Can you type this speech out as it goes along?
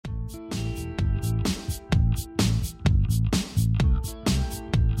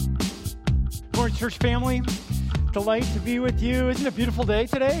Morning, church family. Delight to be with you. Isn't it a beautiful day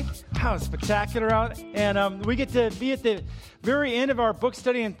today? Wow, it's spectacular out. And we get to be at the very end of our book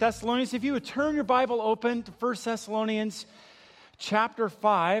study in Thessalonians. If you would turn your Bible open to 1 Thessalonians chapter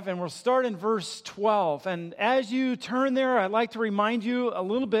 5, and we'll start in verse 12. And as you turn there, I'd like to remind you a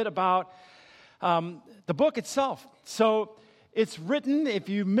little bit about the book itself. So it's written, if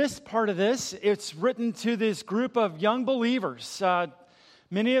you missed part of this, it's written to this group of young believers.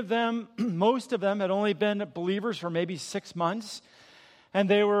 Many of them, most of them had only been believers for maybe 6 months, and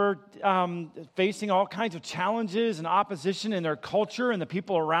they were facing all kinds of challenges and opposition in their culture and the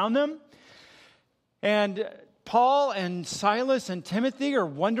people around them. And Paul and Silas and Timothy are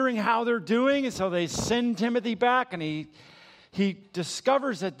wondering how they're doing, and so they send Timothy back, and he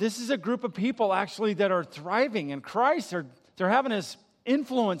discovers that this is a group of people actually that are thriving in Christ. They're having this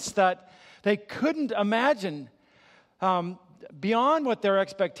influence that they couldn't imagine beyond what their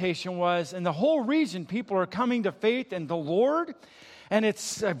expectation was. In the whole region, people are coming to faith in the Lord, and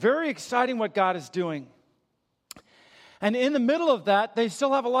it's very exciting what God is doing. And in the middle of that, they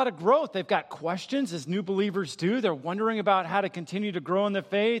still have a lot of growth. They've got questions, as new believers do. They're wondering about how to continue to grow in the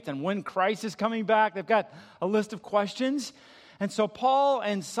faith and when Christ is coming back. They've got a list of questions. And so Paul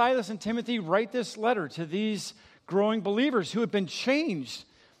and Silas and Timothy write this letter to these growing believers who had been changed.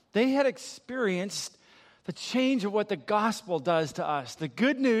 They had experienced the change of what the gospel does to us. The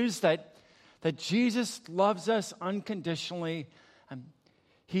good news that Jesus loves us unconditionally, and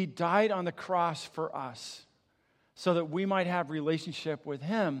he died on the cross for us so that we might have relationship with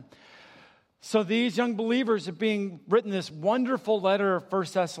him. So these young believers are being written this wonderful letter of 1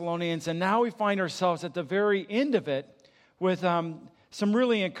 Thessalonians, and now we find ourselves at the very end of it with some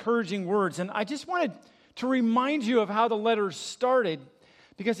really encouraging words. And I just wanted to remind you of how the letter started,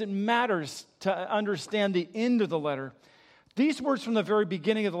 because it matters to understand the end of the letter. These words from the very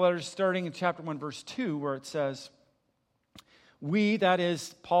beginning of the letter, starting in chapter 1, verse 2, where it says, "We," that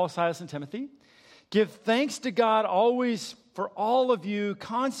is Paul, Silas, and Timothy, "give thanks to God always for all of you,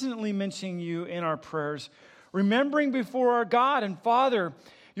 constantly mentioning you in our prayers, remembering before our God and Father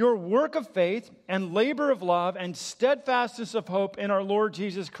your work of faith and labor of love and steadfastness of hope in our Lord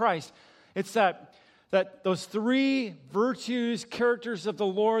Jesus Christ." It's that those three virtues, characters of the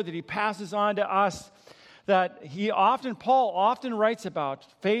Lord that he passes on to us, that Paul often writes about: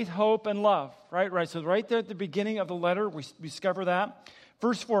 faith, hope, and love. Right. So right there at the beginning of the letter, we discover that.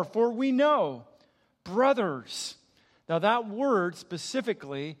 Verse 4, "For we know, brothers." Now that word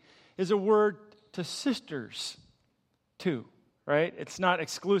specifically is a word to sisters too, right? It's not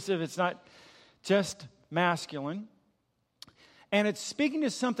exclusive. It's not just masculine. And it's speaking to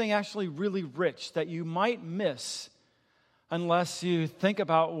something actually really rich that you might miss unless you think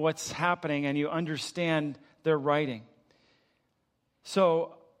about what's happening and you understand their writing.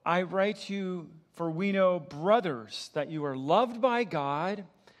 So I write you, for we know, brothers, that you are loved by God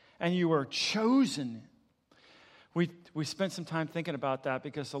and you are chosen. We spent some time thinking about that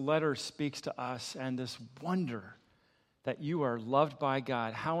because the letter speaks to us and this wonder that you are loved by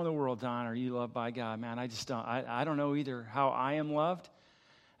God. How in the world, Don, are you loved by God? Man, I don't know either how I am loved.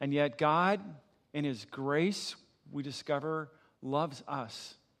 And yet God, in his grace, we discover, loves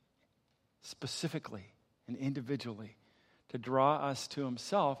us specifically and individually to draw us to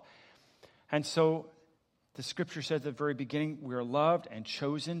himself. And so the scripture says at the very beginning, we are loved and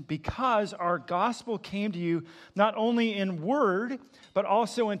chosen because our gospel came to you not only in word, but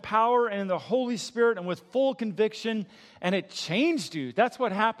also in power and in the Holy Spirit and with full conviction, and it changed you. That's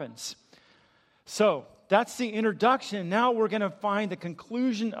what happens. So that's the introduction. Now we're going to find the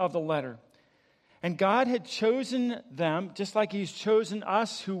conclusion of the letter. And God had chosen them just like he's chosen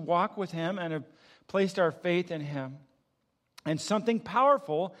us who walk with him and have placed our faith in him. And something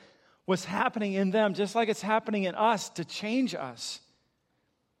powerful was happening in them, just like it's happening in us, to change us.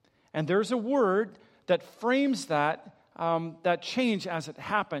 And there's a word that frames that change as it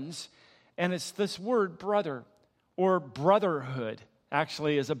happens, and it's this word, brother, or brotherhood,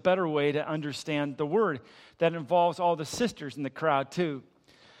 actually, is a better way to understand the word. That involves all the sisters in the crowd, too.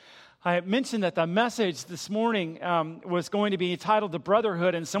 I mentioned that the message this morning was going to be titled The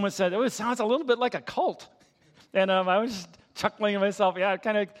Brotherhood, and someone said, "Oh, it sounds a little bit like a cult." And I was just chuckling to myself, yeah,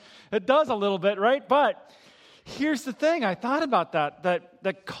 it does a little bit, right? But here's the thing, I thought about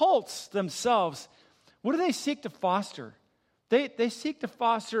that cults themselves, what do they seek to foster? They seek to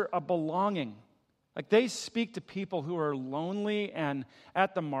foster a belonging. Like they speak to people who are lonely and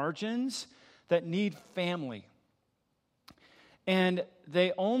at the margins that need family. And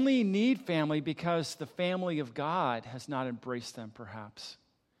they only need family because the family of God has not embraced them, perhaps.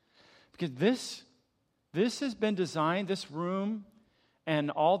 Because this has been designed, this room,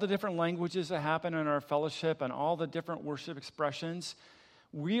 and all the different languages that happen in our fellowship and all the different worship expressions,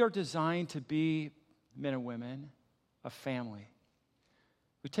 we are designed to be men and women, a family.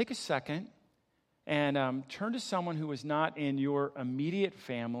 We take a second and turn to someone who is not in your immediate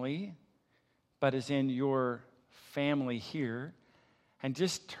family, but is in your family here, and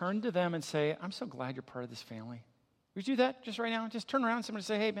just turn to them and say, I'm so glad you're part of this family. Would you do that just right now? Just turn around to someone and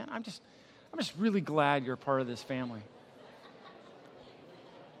say, hey, man, I'm just really glad you're part of this family.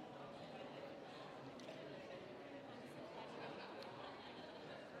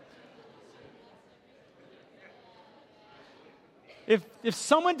 If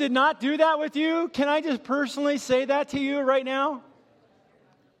someone did not do that with you, can I just personally say that to you right now?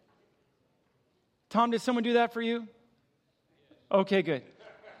 Tom, did someone do that for you? Okay, good.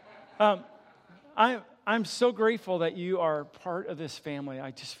 I'm so grateful that you are part of this family.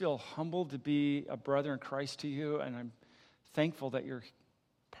 I just feel humbled to be a brother in Christ to you, and I'm thankful that you're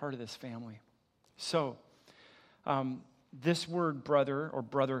part of this family. So, this word brother or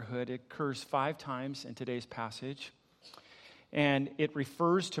brotherhood occurs 5 times in today's passage. And it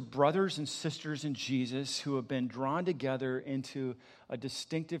refers to brothers and sisters in Jesus who have been drawn together into a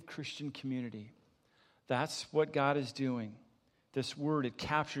distinctive Christian community. That's what God is doing. This word, it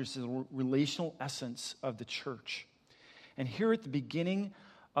captures the relational essence of the church. And here at the beginning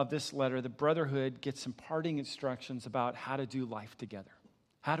of this letter, the Brotherhood gets some parting instructions about how to do life together.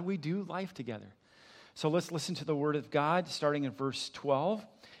 How do we do life together? So let's listen to the word of God, starting in verse 12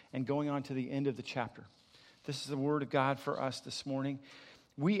 and going on to the end of the chapter. This is the word of God for us this morning.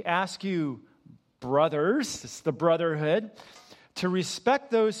 We ask you, brothers, it's the Brotherhood, to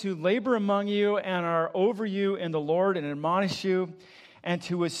respect those who labor among you and are over you in the Lord and admonish you, and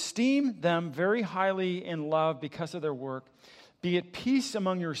to esteem them very highly in love because of their work. Be at peace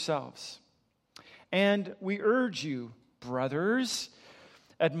among yourselves. And we urge you, brothers,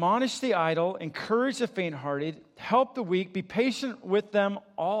 admonish the idle, encourage the faint-hearted, help the weak, be patient with them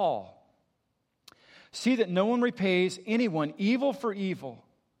all. See that no one repays anyone evil for evil,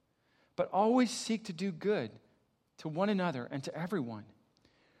 but always seek to do good to one another and to everyone.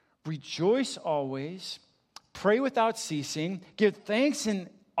 Rejoice always, pray without ceasing, give thanks in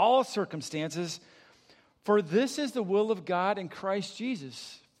all circumstances, for this is the will of God in Christ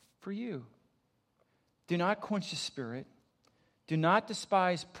Jesus for you. Do not quench the spirit, do not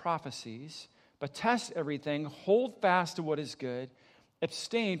despise prophecies, but test everything, hold fast to what is good,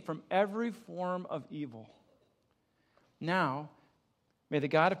 abstain from every form of evil. Now, may the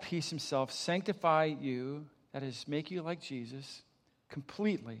God of peace himself sanctify you, that is, make you like Jesus,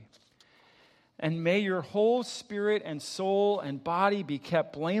 completely. And may your whole spirit and soul and body be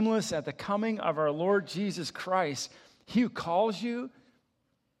kept blameless at the coming of our Lord Jesus Christ. He who calls you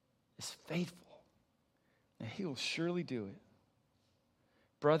is faithful, and he will surely do it.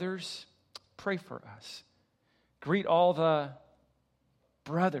 Brothers, pray for us. Greet all the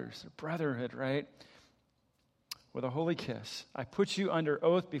brothers, the Brotherhood, right? With a holy kiss. I put you under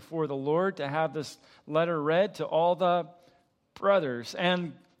oath before the Lord to have this letter read to all the brothers,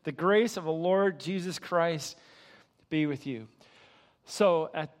 and the grace of the Lord Jesus Christ be with you.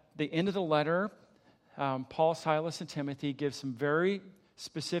 So at the end of the letter, Paul, Silas, and Timothy give some very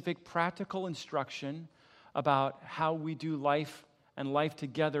specific practical instruction about how we do life and life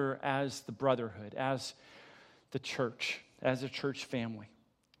together as the Brotherhood, as the church, as a church family.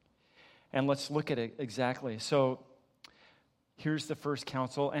 And let's look at it exactly. So here's the first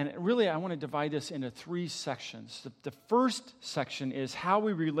counsel. And really, I want to divide this into 3 sections. The first section is how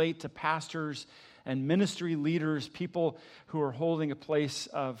we relate to pastors and ministry leaders, people who are holding a place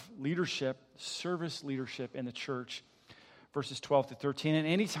of leadership, service leadership in the church, verses 12 to 13. And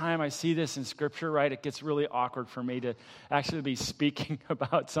anytime I see this in Scripture, right, it gets really awkward for me to actually be speaking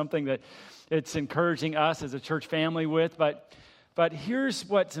about something that it's encouraging us as a church family with, But here's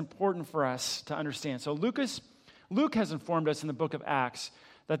what's important for us to understand. So Luke has informed us in the book of Acts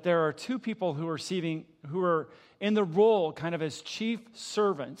that there are 2 people who are in the role kind of as chief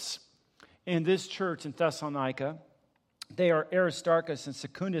servants in this church in Thessalonica. They are Aristarchus and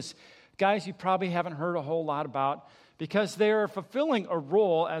Secundus, guys you probably haven't heard a whole lot about because they are fulfilling a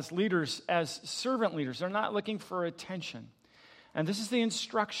role as leaders, as servant leaders. They're not looking for attention. And this is the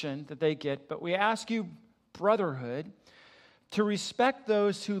instruction that they get. But we ask you, Brotherhood, to respect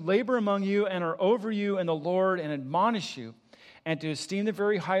those who labor among you and are over you in the Lord and admonish you, and to esteem them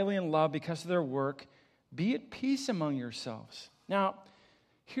very highly in love because of their work. Be at peace among yourselves. Now,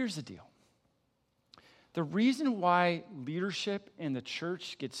 here's the deal. The reason why leadership in the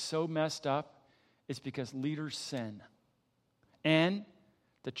church gets so messed up is because leaders sin. And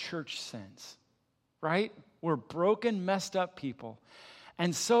the church sins, right? We're broken, messed up people.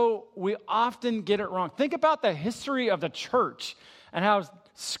 And so we often get it wrong. Think about the history of the church and how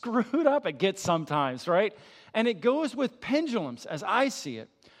screwed up it gets sometimes, right? And it goes with pendulums, as I see it.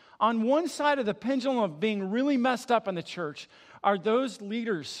 On one side of the pendulum of being really messed up in the church are those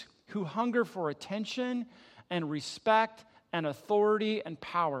leaders who hunger for attention and respect and authority and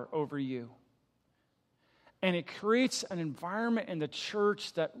power over you. And it creates an environment in the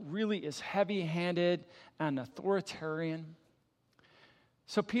church that really is heavy-handed and authoritarian.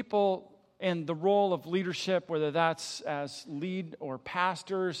 So people in the role of leadership, whether that's as lead or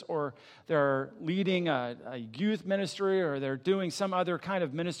pastors, or they're leading a youth ministry, or they're doing some other kind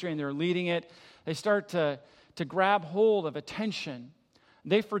of ministry and they're leading it, they start to grab hold of attention.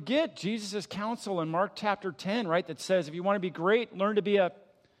 They forget Jesus' counsel in Mark chapter 10, right, that says if you want to be great, learn to be a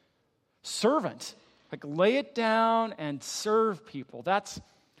servant. Like, lay it down and serve people. That's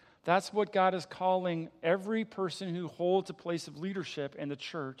what God is calling every person who holds a place of leadership in the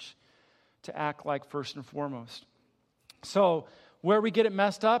church to act like first and foremost. So where we get it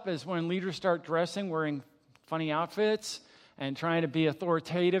messed up is when leaders start dressing, wearing funny outfits and trying to be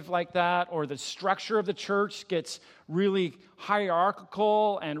authoritative like that, or the structure of the church gets really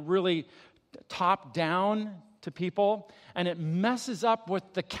hierarchical and really top down to people, and it messes up with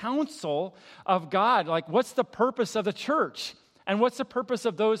the counsel of God. Like, what's the purpose of the church? And what's the purpose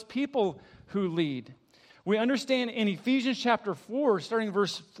of those people who lead? We understand in Ephesians chapter 4, starting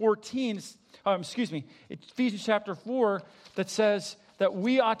verse 14, Ephesians chapter 4, that says that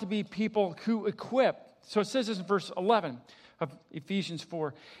we ought to be people who equip. So it says this in verse 11 of Ephesians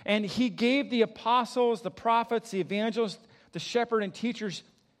 4. And he gave the apostles, the prophets, the evangelists, the shepherd and teachers,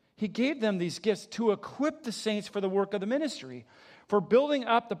 he gave them these gifts to equip the saints for the work of the ministry, for building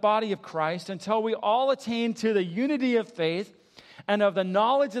up the body of Christ until we all attain to the unity of faith and of the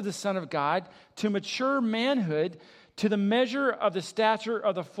knowledge of the Son of God, to mature manhood, to the measure of the stature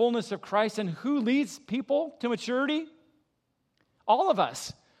of the fullness of Christ. And who leads people to maturity? All of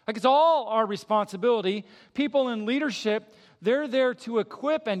us. Like, it's all our responsibility. People in leadership, they're there to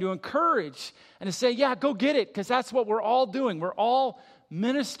equip and to encourage and to say, yeah, go get it, because that's what we're all doing. We're all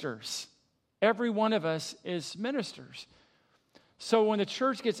ministers. Every one of us is ministers. So when the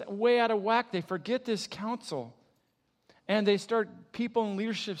church gets way out of whack, they forget this counsel. And people in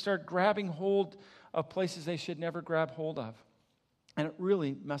leadership start grabbing hold of places they should never grab hold of. And it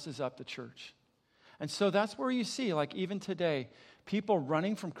really messes up the church. And so that's where you see, like even today, people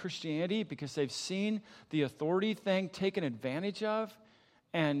running from Christianity because they've seen the authority thing taken advantage of,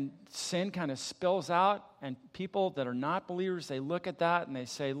 and sin kind of spills out, and people that are not believers, they look at that and they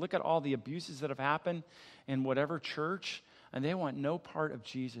say, look at all the abuses that have happened in whatever church, and they want no part of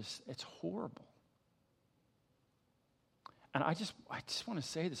Jesus. It's horrible. And I just want to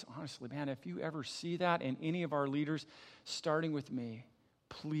say this honestly, man, if you ever see that in any of our leaders, starting with me,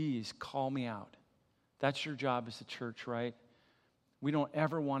 please call me out. That's your job as a church, right? We don't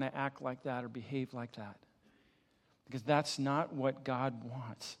ever want to act like that or behave like that, because that's not what God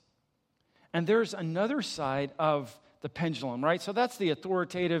wants. And there's another side of the pendulum, right? So that's the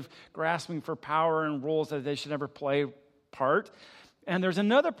authoritative, grasping for power and roles that they should never play part. And there's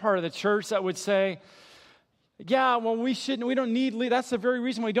another part of the church that would say, yeah, well, we don't need leaders. That's the very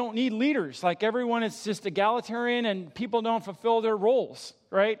reason we don't need leaders. Like, everyone is just egalitarian and people don't fulfill their roles,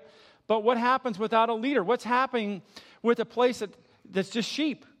 right? But what happens without a leader? What's happening with a place that's just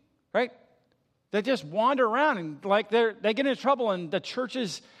sheep, right? They just wander around and they get into trouble, and the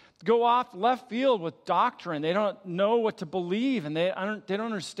churches go off left field with doctrine. They don't know what to believe, and they don't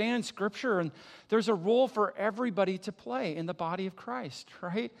understand Scripture. And there's a role for everybody to play in the body of Christ,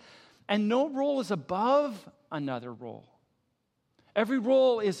 right? And no role is above another role. Every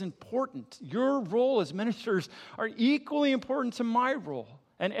role is important. Your role as ministers are equally important to my role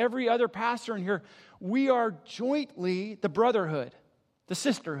and every other pastor in here. We are jointly the brotherhood, the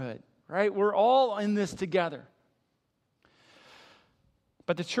sisterhood, right? We're all in this together.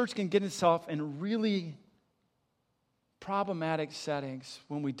 But the church can get itself in really problematic settings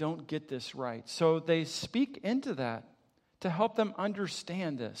when we don't get this right. So they speak into that to help them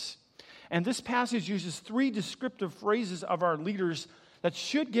understand this. And this passage uses 3 descriptive phrases of our leaders that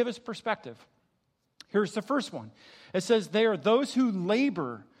should give us perspective. Here's the first one. It says, they are those who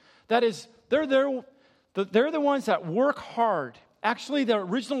labor. That is, they're the ones that work hard. Actually, the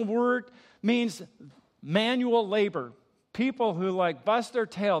original word means manual labor. People who bust their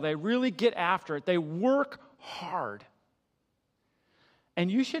tail. They really get after it. They work hard.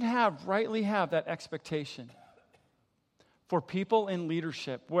 And you should rightly have that expectation for people in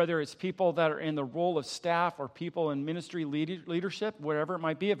leadership, whether it's people that are in the role of staff or people in ministry leadership, whatever it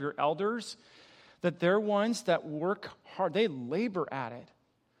might be, of your elders, that they're ones that work hard. They labor at it.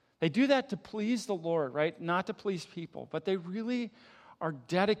 They do that to please the Lord, right? Not to please people, but they really are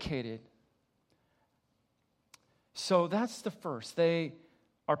dedicated. So that's the first. They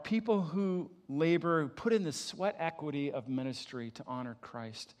are people who labor, who put in the sweat equity of ministry to honor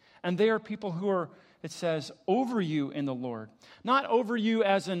Christ. And they are people who are, it says, over you in the Lord. Not over you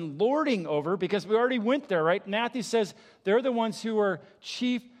as in lording over, because we already went there, right? Matthew says they're the ones who are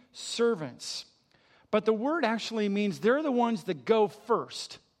chief servants. But the word actually means they're the ones that go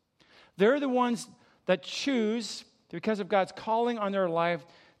first. They're the ones that choose, because of God's calling on their life,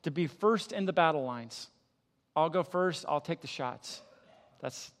 to be first in the battle lines. I'll go first, I'll take the shots.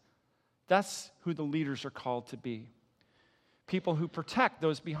 That's who the leaders are called to be. People who protect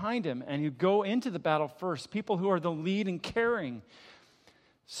those behind him and who go into the battle first. People who are the lead and caring.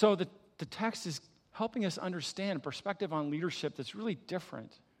 So the text is helping us understand a perspective on leadership that's really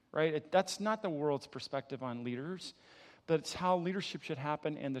different, right? That's not the world's perspective on leaders, but it's how leadership should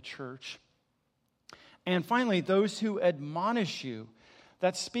happen in the church. And finally, those who admonish you.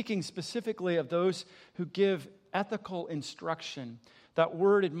 That's speaking specifically of those who give ethical instruction. That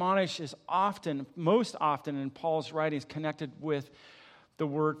word admonish is often, most often in Paul's writings, connected with the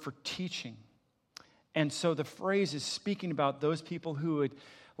word for teaching. And so the phrase is speaking about those people who would,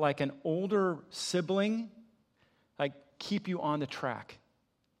 like an older sibling, like keep you on the track.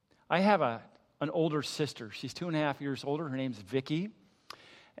 I have an older sister. She's 2.5 years older. Her name's Vicky.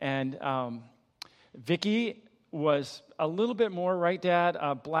 And Vicky was a little bit more, right, Dad,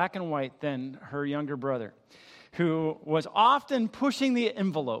 black and white than her younger brother, who was often pushing the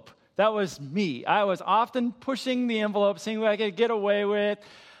envelope. That was me. I was often pushing the envelope, seeing what I could get away with.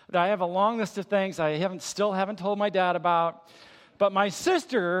 I have a long list of things I still haven't told my dad about. But my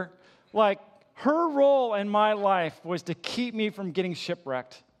sister, like, her role in my life was to keep me from getting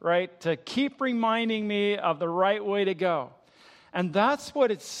shipwrecked, right? To keep reminding me of the right way to go. And that's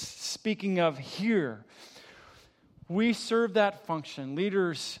what it's speaking of here. We serve that function.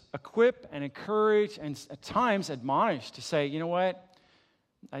 Leaders equip and encourage and at times admonish to say, you know what?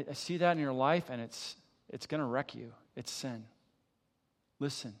 I see that in your life and it's going to wreck you. It's sin.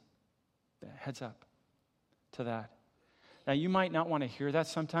 Listen. Heads up to that. Now, you might not want to hear that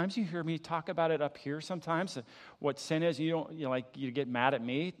sometimes. You hear me talk about it up here sometimes, what sin is. You get mad at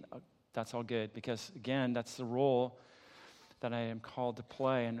me. That's all good because, again, that's the role that I am called to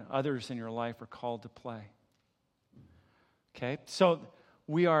play and others in your life are called to play. Okay, so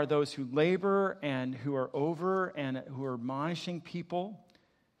we are those who labor and who are over and who are admonishing people.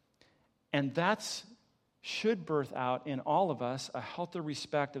 And that should birth out in all of us a healthy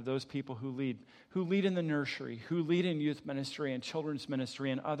respect of those people who lead in the nursery, who lead in youth ministry and children's ministry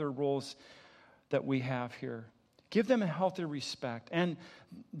and other roles that we have here. Give them a healthy respect. And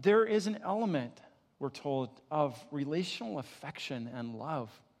there is an element, we're told, of relational affection and love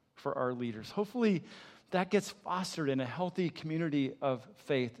for our leaders. Hopefully, that gets fostered in a healthy community of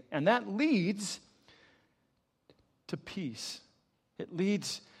faith. And that leads to peace. It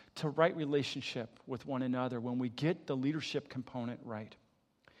leads to right relationship with one another when we get the leadership component right.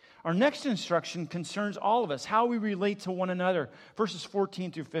 Our next instruction concerns all of us, how we relate to one another, verses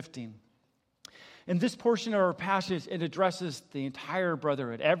 14 through 15. In this portion of our passage, it addresses the entire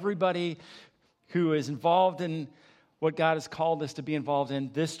brotherhood, everybody who is involved in what God has called us to be involved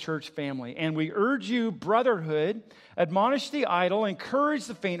in, this church family. And we urge you, brotherhood, admonish the idle, encourage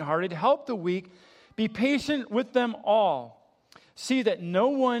the faint-hearted, help the weak, be patient with them all. See that no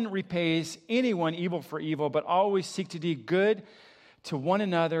one repays anyone evil for evil, but always seek to do good to one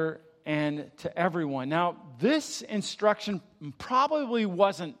another and to everyone. Now, this instruction probably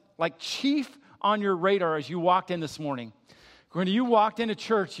wasn't like chief on your radar as you walked in this morning. When you walked into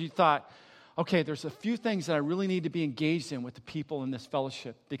church, you thought, okay, there's a few things that I really need to be engaged in with the people in this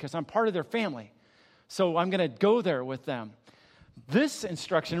fellowship because I'm part of their family. So I'm going to go there with them. This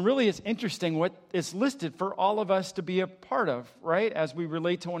instruction really is interesting what is listed for all of us to be a part of, right, as we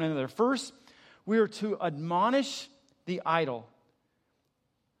relate to one another. First, we are to admonish the idle.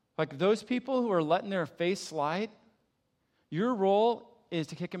 Like those people who are letting their face slide, your role is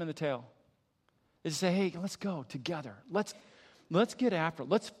to kick them in the tail. Is to say, hey, let's go together. Let's get after it.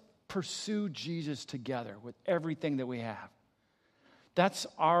 Let's pursue Jesus together with everything that we have. That's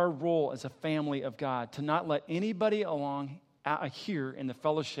our role as a family of God, to not let anybody along here in the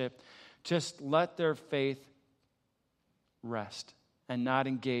fellowship just let their faith rest and not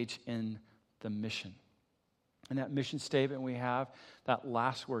engage in the mission. And that mission statement we have, that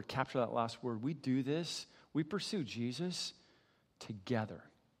last word, capture that last word. We do this. We pursue Jesus together.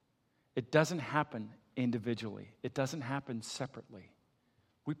 It doesn't happen individually. It doesn't happen separately.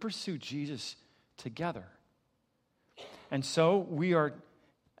 We pursue Jesus together. And so we are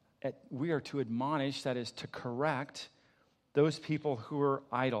to admonish, that is, to correct those people who are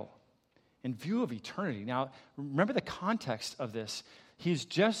idle in view of eternity. Now, remember the context of this. He's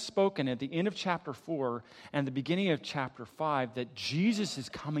just spoken at the end of chapter 4 and the beginning of chapter 5 that Jesus is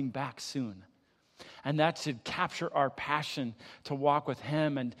coming back soon. And that should capture our passion to walk with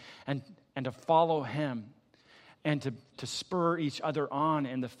him and to follow him and to spur each other on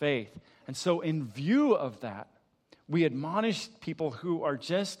in the faith. And so in view of that, we admonish people who are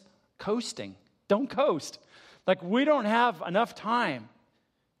just coasting. Don't coast. Like, we don't have enough time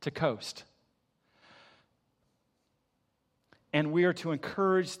to coast. And we are to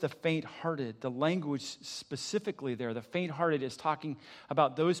encourage the faint-hearted. The language specifically there, the faint-hearted, is talking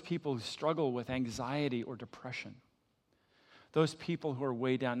about those people who struggle with anxiety or depression. Those people who are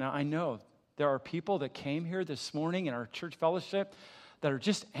way down. Now, I know there are people that came here this morning in our church fellowship that are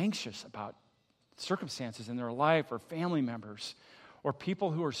just anxious about circumstances in their life, or family members, or people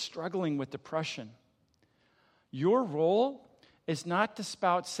who are struggling with depression. Your role is not to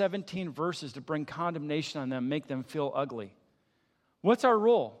spout 17 verses to bring condemnation on them, make them feel ugly. What's our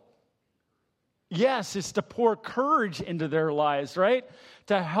role? Yes, it's to pour courage into their lives, right?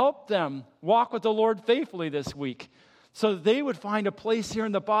 To help them walk with the Lord faithfully this week, so that they would find a place here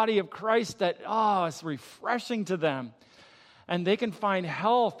in the body of Christ that, is refreshing to them. And they can find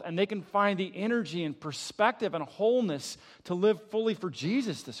health, and they can find the energy and perspective and wholeness to live fully for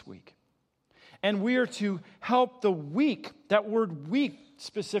Jesus this week. And we are to help the weak. That word weak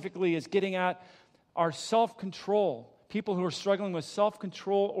specifically is getting at our self-control. People who are struggling with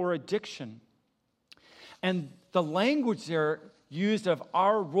self-control or addiction. And the language there used of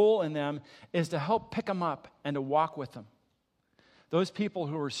our role in them is to help pick them up and to walk with them. Those people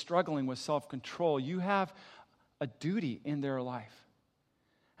who are struggling with self-control, you have a duty in their life.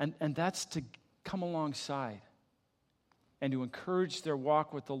 And that's to come alongside and to encourage their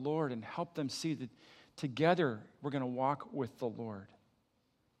walk with the Lord and help them see that together we're going to walk with the Lord.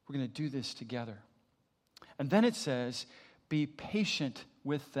 We're going to do this together. And then it says, be patient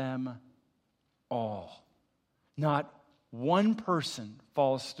with them all. Not one person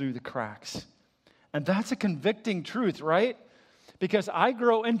falls through the cracks. And that's a convicting truth, right? Because I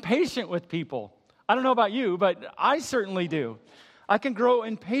grow impatient with people. I don't know about you, but I certainly do. I can grow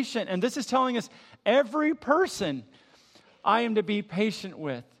impatient. And this is telling us every person I am to be patient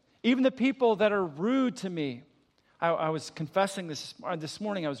with. Even the people that are rude to me. I was confessing this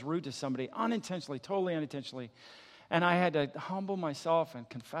morning. I was rude to somebody unintentionally, totally unintentionally. And I had to humble myself and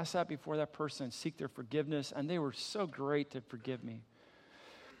confess that before that person and seek their forgiveness. And they were so great to forgive me.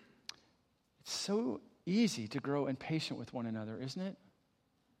 It's so easy to grow impatient with one another, isn't it?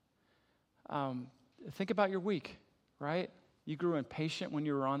 Think about your week, right? You grew impatient when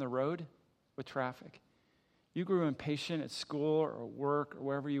you were on the road with traffic. You grew impatient at school or work or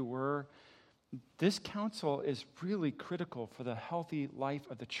wherever you were. This counsel is really critical for the healthy life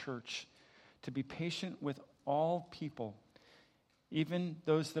of the church, to be patient with all people, even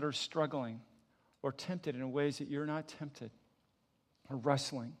those that are struggling or tempted in ways that you're not tempted, or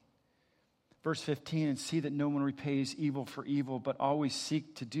wrestling. Verse 15, and see that no one repays evil for evil, but always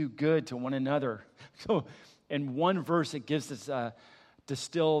seek to do good to one another. So in one verse, it gives this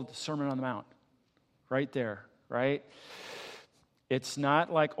distilled Sermon on the Mount right there, right? It's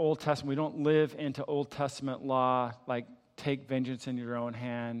not like Old Testament. We don't live into Old Testament law, like take vengeance in your own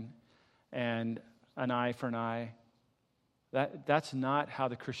hand and an eye for an eye. That's not how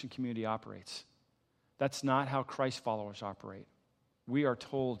the Christian community operates. That's not how Christ followers operate. We are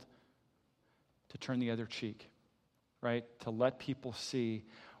told to turn the other cheek, right? To let people see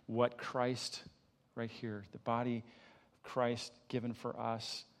what Christ, right here, the body of Christ given for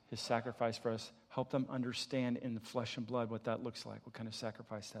us, his sacrifice for us, help them understand in the flesh and blood what that looks like, what kind of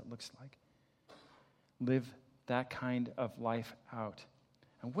sacrifice that looks like. Live that kind of life out.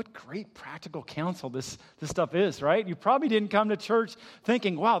 And what great practical counsel this stuff is, right? You probably didn't come to church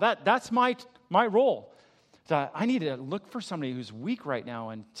thinking, wow, that's my role. I need to look for somebody who's weak right now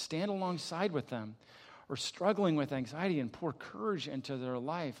and stand alongside with them, or struggling with anxiety and pour courage into their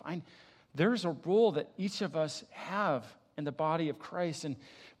life. There's a role that each of us have in the body of Christ. And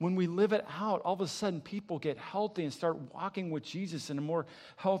when we live it out, all of a sudden people get healthy and start walking with Jesus in a more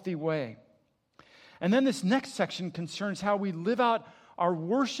healthy way. And then this next section concerns how we live out our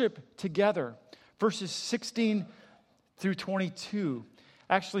worship together. Verses 16 through 22.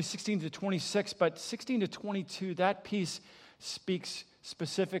 Actually 16 to 26, but 16 to 22, that piece speaks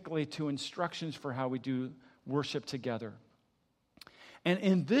specifically to instructions for how we do worship together. And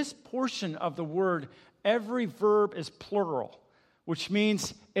in this portion of the word, every verb is plural, which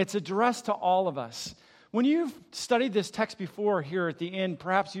means it's addressed to all of us. When you've studied this text before here at the end,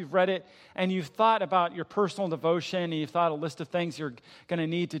 perhaps you've read it and you've thought about your personal devotion and you've thought a list of things you're going to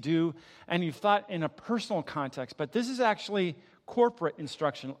need to do, and you've thought in a personal context. But this is actually corporate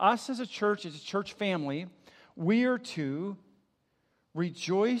instruction. Us as a church family, we are to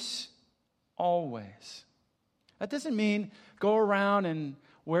rejoice always. That doesn't mean go around and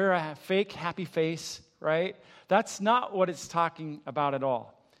wear a fake happy face, right? That's not what it's talking about at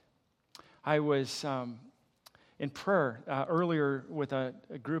all. I was in prayer earlier with a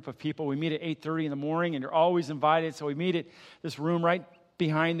group of people. We meet at 8:30 in the morning, and you're always invited. So we meet at this room right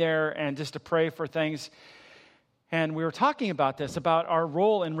behind there, and just to pray for things. And we were talking about this, about our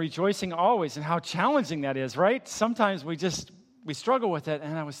role in rejoicing always and how challenging that is, right? Sometimes we struggle with it.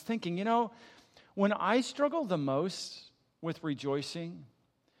 And I was thinking, when I struggle the most with rejoicing,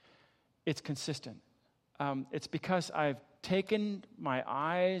 it's consistent. It's because I've taken my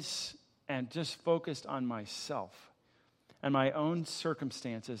eyes and just focused on myself and my own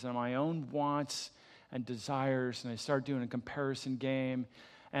circumstances and my own wants and desires, and I start doing a comparison game,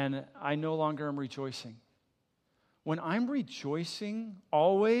 and I no longer am rejoicing. When I'm rejoicing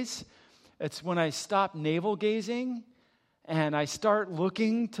always, it's when I stop navel-gazing and I start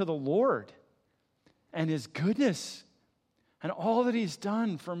looking to the Lord and His goodness and all that He's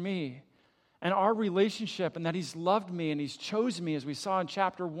done for me and our relationship, and that He's loved me and He's chosen me, as we saw in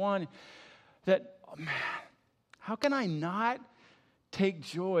chapter 1, that, oh man, how can I not take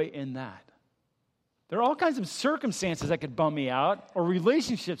joy in that? There are all kinds of circumstances that could bum me out, or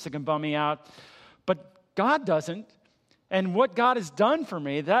relationships that can bum me out, but God doesn't. And what God has done for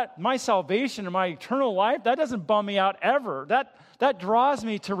me, that my salvation and my eternal life, that doesn't bum me out ever. That draws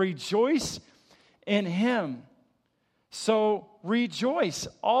me to rejoice in Him. So rejoice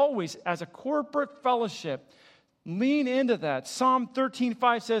always as a corporate fellowship. Lean into that. Psalm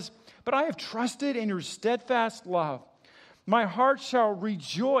 13:5 says, "But I have trusted in your steadfast love. My heart shall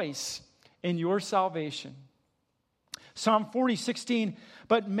rejoice in your salvation." Psalm 40:16,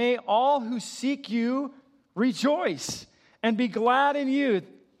 "But may all who seek you rejoice and be glad in you.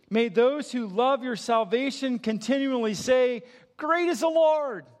 May those who love your salvation continually say, 'Great is the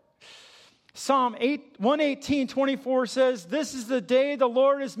Lord.'" Psalm 118:24 says, "This is the day the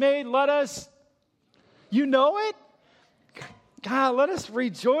Lord has made. Let us," you know it? God, let us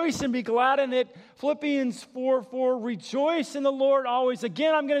rejoice and be glad in it. Philippians 4:4, "Rejoice in the Lord always."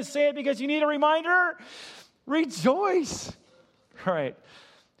 Again, I'm going to say it because you need a reminder. Rejoice. All right.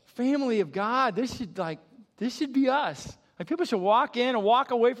 Family of God, this should be us. Like, people should walk in and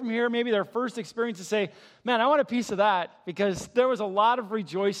walk away from here, maybe their first experience, and say, "Man, I want a piece of that," because there was a lot of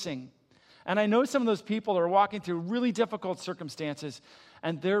rejoicing. And I know some of those people are walking through really difficult circumstances,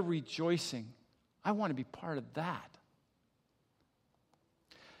 and they're rejoicing. I want to be part of that.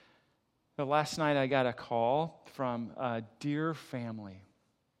 But last night I got a call from a dear family.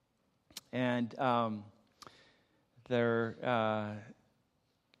 And the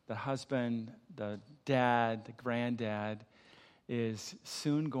husband, the dad, the granddad is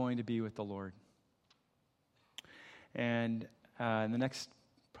soon going to be with the Lord. And in the next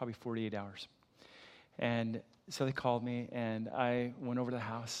probably 48 hours. And so they called me, and I went over to the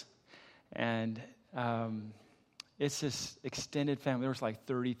house. And it's this extended family. There was like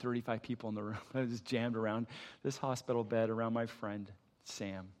 30, 35 people in the room. I was jammed around this hospital bed around my friend,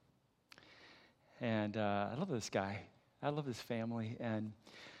 Sam. And I love this guy. I love his family. And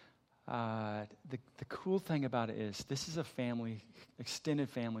the cool thing about it is this is a family, extended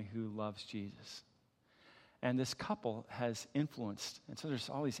family, who loves Jesus. And this couple has influenced. And so there's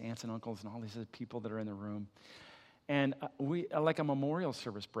all these aunts and uncles and all these other people that are in the room. And like a memorial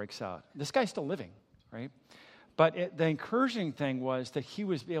service breaks out. This guy's still living, right? But the encouraging thing was that he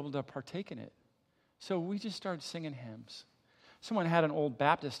was able to partake in it. So we just started singing hymns. Someone had an old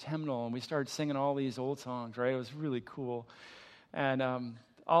Baptist hymnal, and we started singing all these old songs, right? It was really cool. And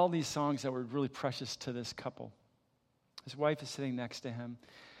all these songs that were really precious to this couple. His wife is sitting next to him,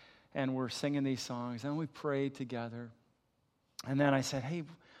 and we're singing these songs, and we prayed together. And then I said, "Hey,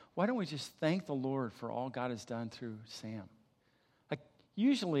 why don't we just thank the Lord for all God has done through Sam?" Like,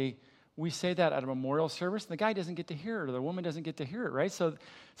 usually we say that at a memorial service, and the guy doesn't get to hear it, or the woman doesn't get to hear it, right? So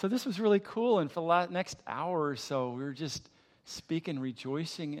this was really cool, and for the next hour or so, we were just speaking,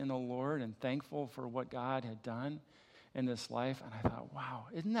 rejoicing in the Lord, and thankful for what God had done in this life. And I thought, wow,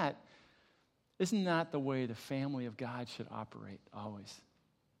 isn't that the way the family of God should operate always?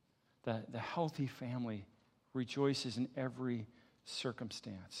 The healthy family rejoices in every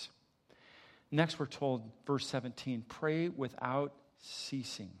circumstance. Next, we're told, verse 17, "Pray without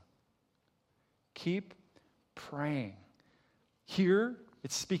ceasing. Keep praying. Here,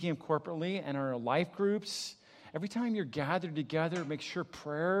 it's speaking corporately and our life groups. Every time you're gathered together, make sure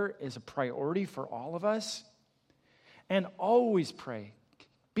prayer is a priority for all of us. And always pray.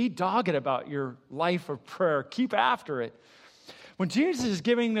 Be dogged about your life of prayer. Keep after it. When Jesus is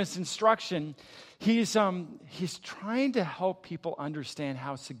giving this instruction, he's trying to help people understand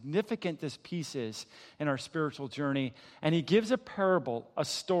how significant this piece is in our spiritual journey. And he gives a parable, a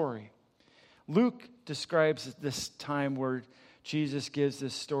story. Luke describes this time where Jesus gives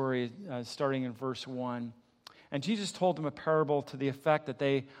this story starting in verse 1. And Jesus told them a parable to the effect that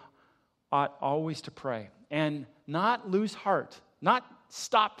they ought always to pray and not lose heart, not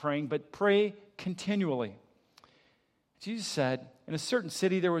stop praying, but pray continually. Jesus said, in a certain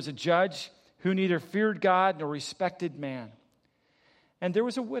city there was a judge who neither feared God nor respected man. And there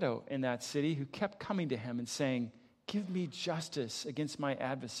was a widow in that city who kept coming to him and saying, "Give me justice against my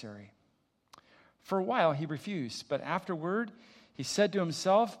adversary." For a while he refused, but afterward he said to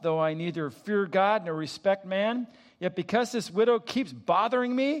himself, "Though I neither fear God nor respect man, yet because this widow keeps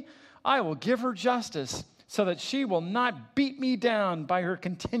bothering me, I will give her justice so that she will not beat me down by her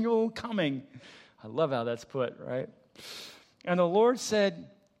continual coming." I love how that's put, right? And the Lord said,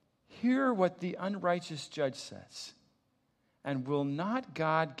 "Hear what the unrighteous judge says. And will not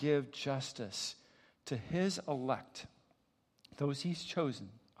God give justice to his elect, those he's chosen,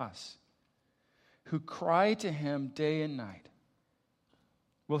 us, who cry to him day and night?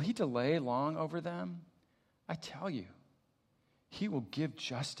 Will he delay long over them? I tell you, he will give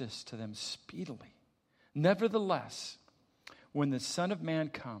justice to them speedily. Nevertheless, when the Son of Man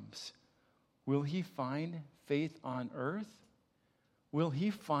comes, will he find faith on earth? Will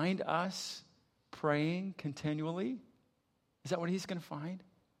he find us praying continually? Is that what he's going to find?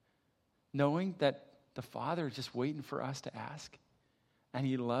 Knowing that the Father is just waiting for us to ask, and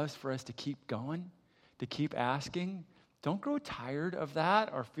he loves for us to keep going, to keep asking. Don't grow tired of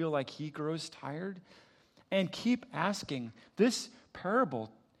that or feel like he grows tired. And keep asking. This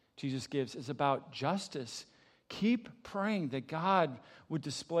parable Jesus gives is about justice. Keep praying that God would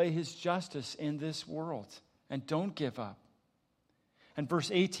display his justice in this world. And don't give up. And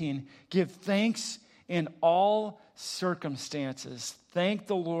verse 18, give thanks in all circumstances. Thank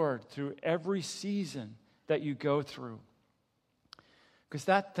the Lord through every season that you go through. Because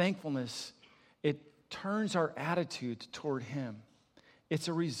that thankfulness, it turns our attitude toward him. It's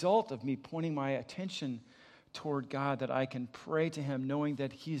a result of me pointing my attention toward God, that I can pray to him knowing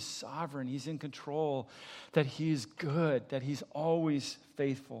that he's sovereign, he's in control, that he's good, that he's always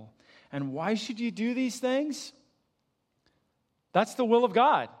faithful. And why should you do these things? That's the will of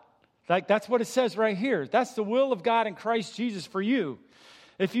God. That's what it says right here. That's the will of God in Christ Jesus for you.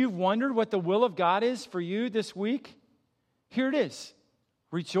 If you've wondered what the will of God is for you this week, here it is.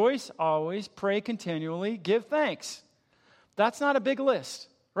 Rejoice always, pray continually, give thanks. That's not a big list,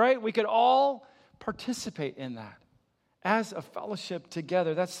 right? We could all participate in that as a fellowship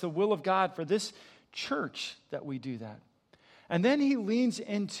together. That's the will of God for this church that we do that. And then he leans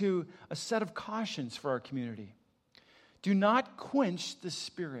into a set of cautions for our community. Do not quench the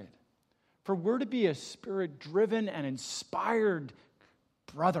Spirit. For we're to be a Spirit-driven and inspired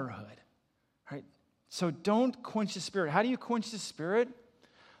brotherhood. Right? So don't quench the Spirit. How do you quench the Spirit?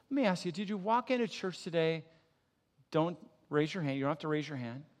 Let me ask you, did you walk into church today? Don't raise your hand. You don't have to raise your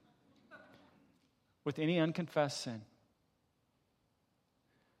hand. With any unconfessed sin.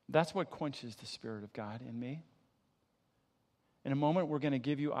 That's what quenches the Spirit of God in me. In a moment, we're going to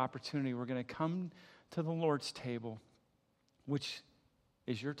give you opportunity. We're going to come to the Lord's table, which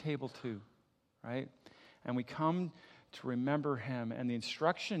is your table too, right? And we come to remember him. And the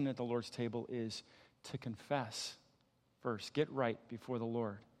instruction at the Lord's table is to confess first. Get right before the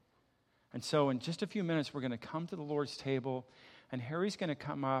Lord. And so in just a few minutes, we're going to come to the Lord's table, and Harry's going to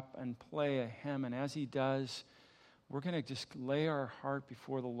come up and play a hymn. And as he does, we're going to just lay our heart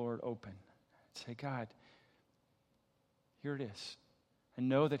before the Lord open. Say, God, here it is. And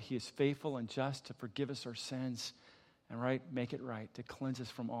know that he is faithful and just to forgive us our sins and make it right, to cleanse us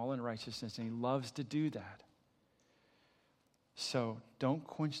from all unrighteousness. And he loves to do that. So don't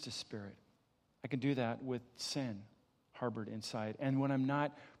quench the Spirit. I can do that with sin harbored inside. And when I'm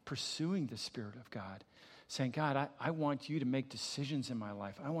not pursuing the Spirit of God, saying, God, I want you to make decisions in my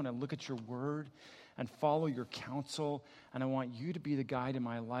life. I want to look at your word and follow your counsel, and I want you to be the guide in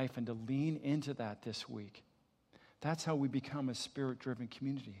my life and to lean into that this week. That's how we become a Spirit-driven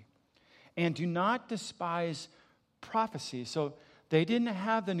community. And do not despise prophecy. So they didn't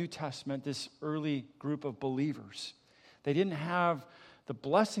have the New Testament, this early group of believers. They didn't have the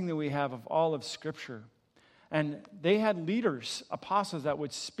blessing that we have of all of Scripture. And they had leaders, apostles, that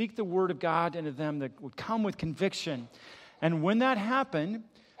would speak the word of God into them, that would come with conviction. And when that happened,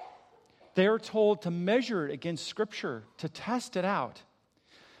 they're told to measure it against Scripture, to test it out.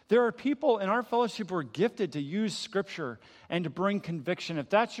 There are people in our fellowship who are gifted to use Scripture and to bring conviction. If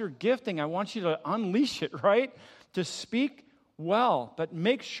that's your gifting, I want you to unleash it, right? To speak well, but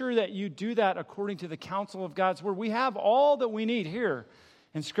make sure that you do that according to the counsel of God's word. We have all that we need here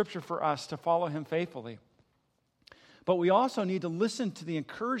in Scripture for us to follow Him faithfully. But we also need to listen to the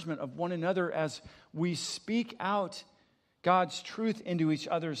encouragement of one another as we speak out God's truth into each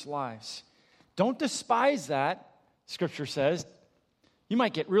other's lives. Don't despise that, Scripture says. You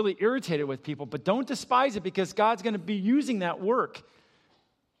might get really irritated with people, but don't despise it because God's going to be using that work.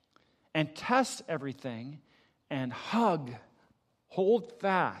 And test everything and hold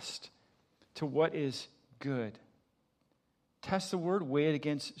fast to what is good. Test the word, weigh it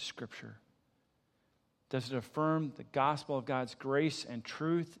against Scripture. Does it affirm the gospel of God's grace and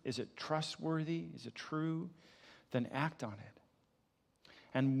truth? Is it trustworthy? Is it true? Then act on it.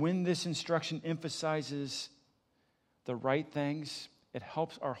 And when this instruction emphasizes the right things, it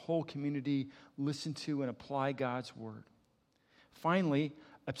helps our whole community listen to and apply God's word. Finally,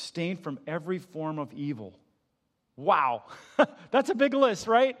 abstain from every form of evil. Wow, that's a big list,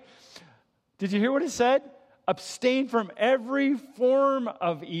 right? Did you hear what it said? Abstain from every form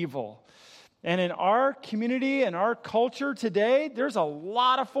of evil. And in our community and our culture today, there's a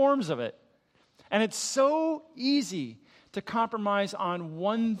lot of forms of it. And it's so easy to compromise on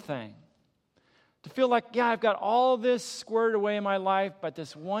one thing. To feel like, yeah, I've got all this squared away in my life, but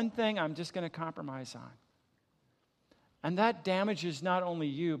this one thing I'm just going to compromise on. And that damages not only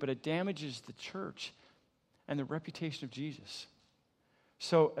you, but it damages the church and the reputation of Jesus.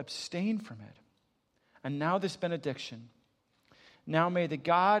 So abstain from it. And now this benediction. Now may the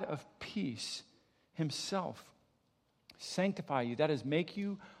God of peace Himself sanctify you. That is, make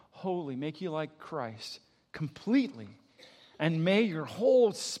you holy, make you like Christ completely. And may your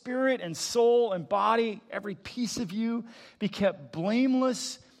whole spirit and soul and body, every piece of you, be kept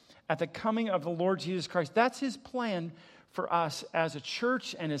blameless at the coming of the Lord Jesus Christ. That's His plan for us as a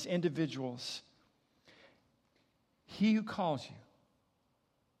church and as individuals. He who calls you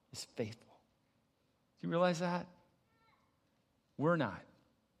is faithful. Do you realize that? We're not.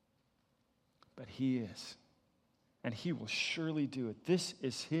 But He is. And He will surely do it. This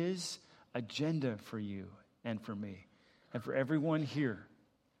is His agenda for you and for me. And for everyone here.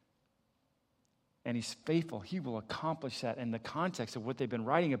 And He's faithful. He will accomplish that in the context of what they've been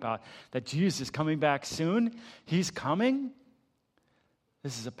writing about, that Jesus is coming back soon. He's coming.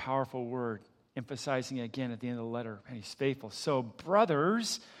 This is a powerful word, emphasizing again at the end of the letter, and He's faithful. So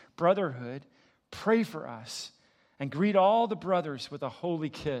brothers, brotherhood, pray for us and greet all the brothers with a holy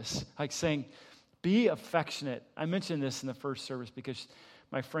kiss, like saying, be affectionate. I mentioned this in the first service because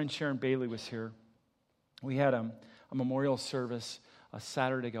my friend Sharon Bailey was here. We had a memorial service a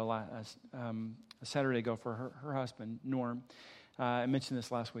Saturday ago for her husband, Norm. I mentioned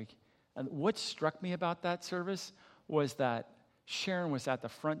this last week. And what struck me about that service was that Sharon was at the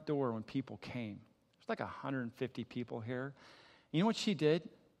front door when people came. There's like 150 people here. You know what she did?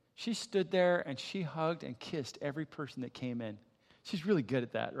 She stood there and she hugged and kissed every person that came in. She's really good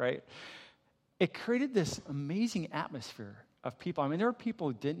at that, right? It created this amazing atmosphere of people. I mean, there were people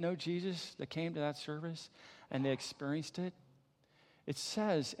who didn't know Jesus that came to that service and they experienced it. It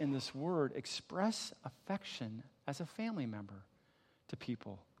says in this word, express affection as a family member to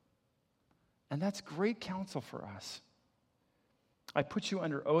people. And that's great counsel for us. I put you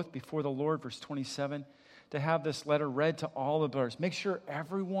under oath before the Lord, verse 27, to have this letter read to all the brothers. Make sure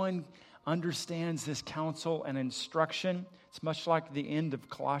everyone understands this counsel and instruction. It's much like the end of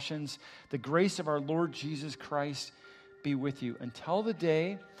Colossians. The grace of our Lord Jesus Christ be with you until the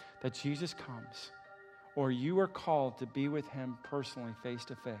day that Jesus comes, or you are called to be with Him personally, face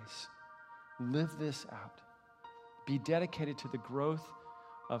to face. Live this out. Be dedicated to the growth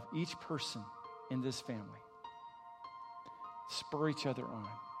of each person in this family. Spur each other on.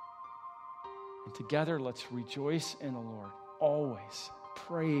 And together, let's rejoice in the Lord. Always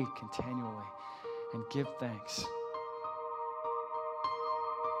pray continually and give thanks.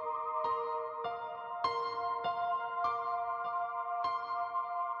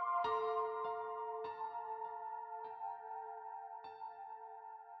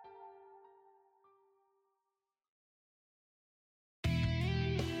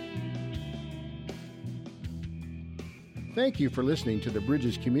 Thank you for listening to the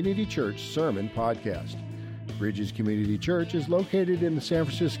Bridges Community Church Sermon Podcast. Bridges Community Church is located in the San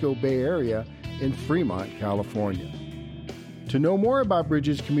Francisco Bay Area in Fremont, California. To know more about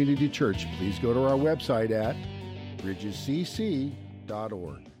Bridges Community Church, please go to our website at bridgescc.org.